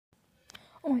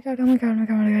Oh my god, oh my god, oh my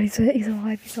god, oh my god, he's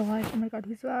alive, he's alive, oh my god,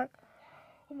 he's back.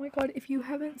 Oh my god, if you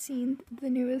haven't seen the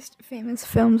newest Famous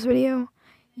Films video,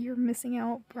 you're missing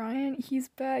out. Brian, he's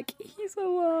back, he's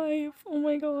alive, oh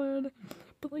my god.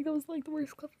 But like, that was like the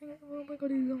worst cliffhanger ever. Oh my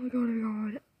god, oh my god, oh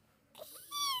my god.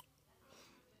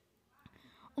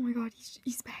 Oh my god,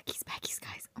 he's back, he's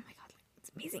guys, oh my god,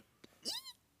 it's amazing.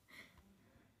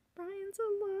 Brian's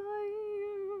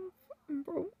alive.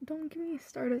 Bro, don't get me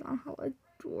started on how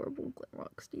adorable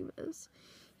Glenrock Steve is.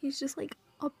 He's just like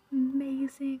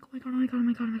amazing. Oh my god, oh my god, oh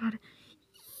my god, oh my god.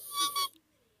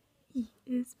 He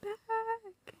is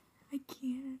back. I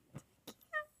can't.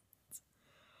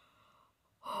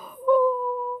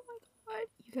 Oh my god.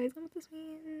 You guys know what this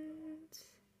means?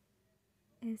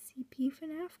 SCP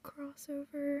FNAF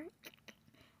crossover.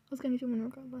 I was gonna do one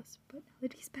regardless, but now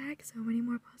that he's back, so many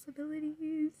more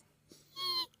possibilities.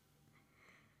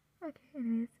 Okay,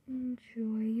 anyways,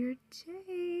 enjoy your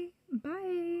day.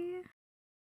 Bye.